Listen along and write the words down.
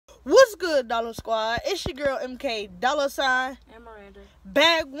What's good, Dollar Squad? It's your girl MK $. And Miranda.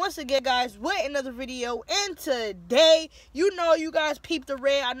 Back once again, guys, with another video. And today, you know, you guys peeped the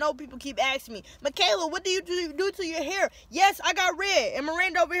red. I know people keep asking me, Michaela, what do you do to your hair? Yes, I got red. And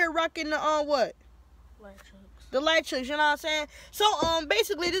Miranda over here rocking the what? Light chucks. The light chucks, you know what I'm saying? So,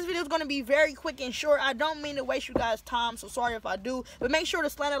 basically, this video is going to be very quick and short. I don't mean to waste you guys' time, so sorry if I do. But make sure to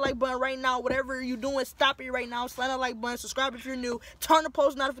slam that like button right now. Whatever you're doing, stop it right now. Slam that like button. Subscribe if you're new. Turn the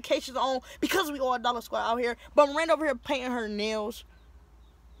post notifications on because we all Dollar Squad out here. But Miranda over here painting her nails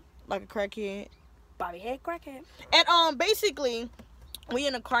like a crackhead. Bobby head crackhead. And, basically, we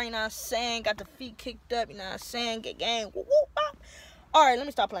in the car, you know what I'm saying? Got the feet kicked up, you know what I'm saying? Get gang. Woo, woo, bop. All right, let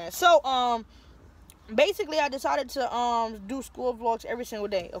me stop playing. So, basically, I decided to do school vlogs every single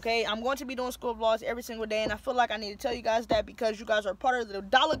day, okay? I'm going to be doing school vlogs every single day, and I feel like I need to tell you guys that because you guys are part of the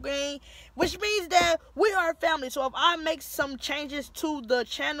Dollar Gang, which means that we are a family. So if I make some changes to the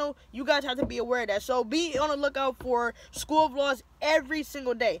channel, you guys have to be aware of that. So be on the lookout for school vlogs every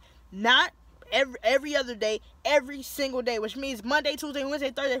single day. Not every other day, every single day, which means Monday, Tuesday,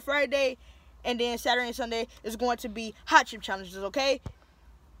 Wednesday, Thursday, Friday, and then Saturday and Sunday is going to be hot chip challenges, okay?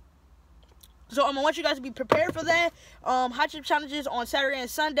 So I want you guys to be prepared for that. Hot chip challenges on Saturday and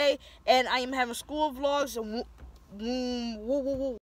Sunday, and I am having school vlogs.